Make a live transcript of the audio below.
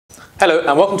Hello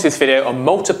and welcome to this video on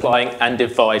multiplying and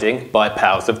dividing by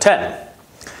powers of 10.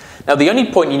 Now the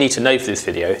only point you need to know for this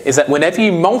video is that whenever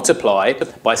you multiply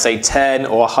by say 10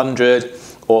 or 100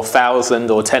 or 1,000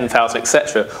 or 10,000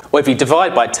 etc, or if you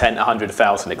divide by 10, 100,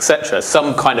 1,000 etc,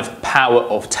 some kind of power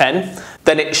of 10,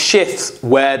 then it shifts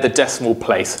where the decimal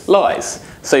place lies.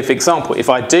 So for example, if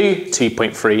I do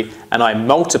 2.3 and I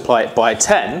multiply it by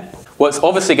 10, well it's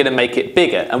obviously going to make it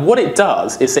bigger, and what it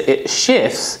does is that it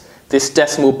shifts this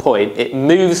decimal point, it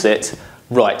moves it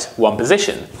right one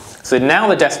position. So now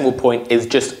the decimal point is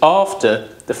just after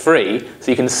the 3, so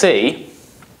you can see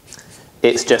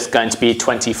it's just going to be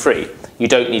 23. You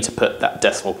don't need to put that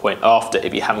decimal point after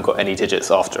if you haven't got any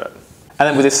digits after it. And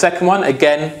then with the second one,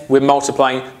 again, we're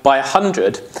multiplying by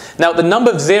 100. Now the number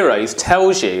of zeros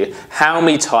tells you how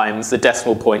many times the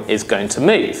decimal point is going to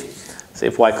move. So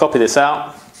if I copy this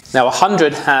out, now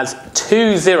 100 has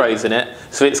 2 zeros in it,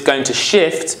 so it's going to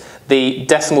shift the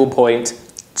decimal point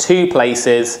 2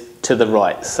 places to the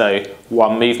right. So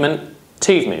 1 movement,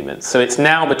 2 movements. So it's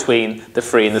now between the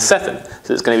 3 and the 7.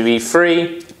 So it's going to be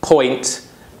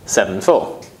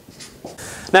 3.74.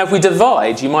 Now if we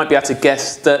divide, you might be able to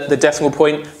guess that the decimal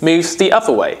point moves the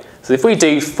other way. So if we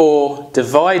do 4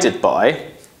 divided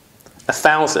by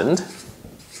 1,000,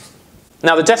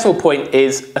 now the decimal point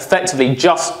is effectively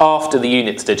just after the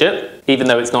units digit, even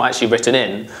though it's not actually written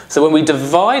in. So when we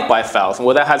divide by 1,000,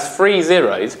 well that has 3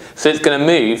 zeros, so it's going to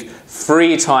move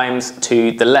 3 times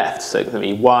to the left. So it's going to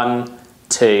be 1,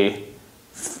 2,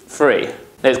 3.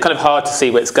 Now it's kind of hard to see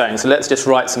where it's going, so let's just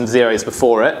write some zeros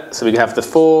before it. So we have the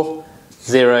 4,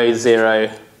 0,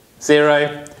 0,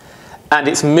 0, and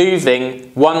it's moving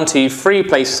 1, 2, 3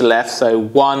 places to the left, so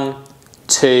 1,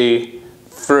 2,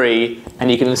 3,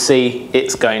 and you can see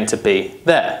it's going to be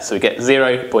there. So we get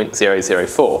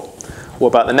 0.004. What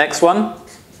about the next one?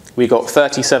 We got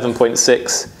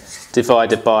 37.6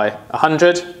 divided by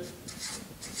 100.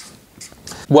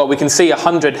 Well, we can see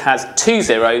 100 has 2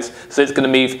 zeros, so it's going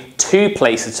to move 2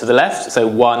 places to the left, so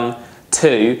 1,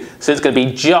 2, so it's going to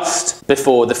be just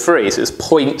before the 3, so it's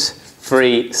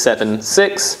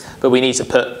 0.376, but we need to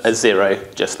put a 0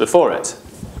 just before it.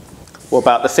 What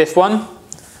about the fifth one?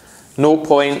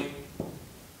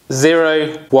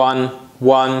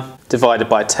 0.011 divided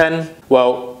by 10.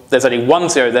 Well, there's only 1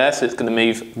 0 there, so it's going to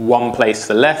move 1 place to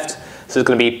the left. So it's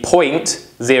going to be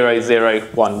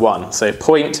 0.0011. So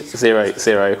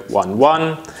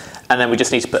 0.0011. And then we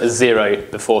just need to put a 0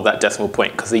 before that decimal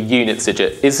point because the units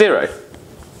digit is 0.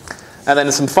 And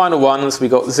then some final ones, we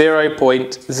got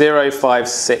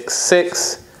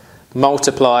 0.0566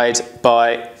 multiplied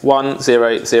by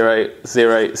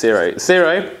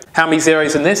 10000. How many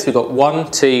zeros in this? We've got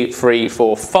 1, 2, 3,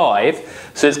 4,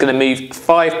 5. So it's going to move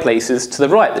 5 places to the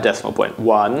right, the decimal point.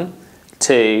 1,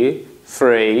 2,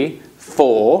 3,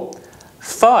 4,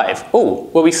 5. Oh,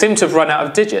 well we seem to have run out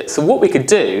of digits. So what we could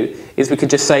do is we could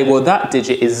just say, well that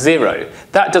digit is 0.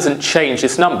 That doesn't change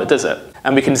this number, does it?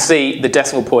 And we can see the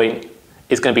decimal point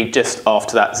is going to be just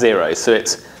after that 0. So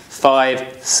it's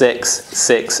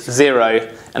 5660,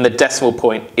 and the decimal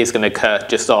point is going to occur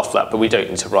just after that, but we don't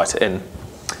need to write it in.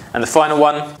 And the final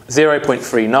one,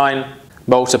 0.39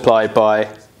 multiplied by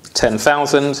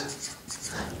 10,000.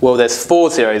 Well, there's 4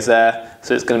 zeros there,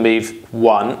 so it's going to move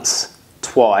once,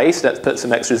 twice, let's put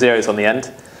some extra zeros on the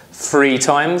end, 3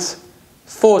 times,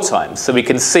 4 times. So we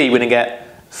can see we're going to get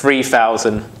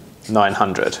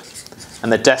 3,900.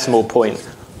 And the decimal point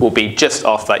will be just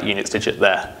after that units digit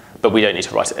there, but we don't need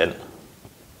to write it in.